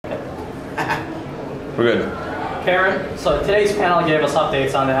We're good. Karen, so today's panel gave us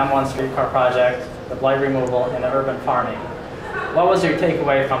updates on the M1 streetcar project, the blight removal, and the urban farming. What was your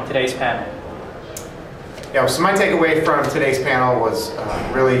takeaway from today's panel? Yeah, so my takeaway from today's panel was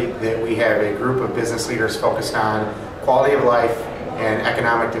really that we have a group of business leaders focused on quality of life and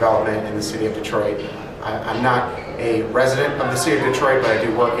economic development in the city of Detroit. I'm not a resident of the city of Detroit, but I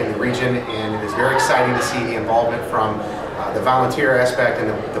do work in the region, and it is very exciting to see the involvement from the volunteer aspect and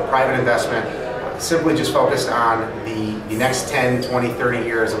the private investment, simply just focused on the next 10, 20, 30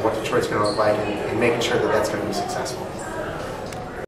 years of what Detroit's going to look like and making sure that that's going to be successful.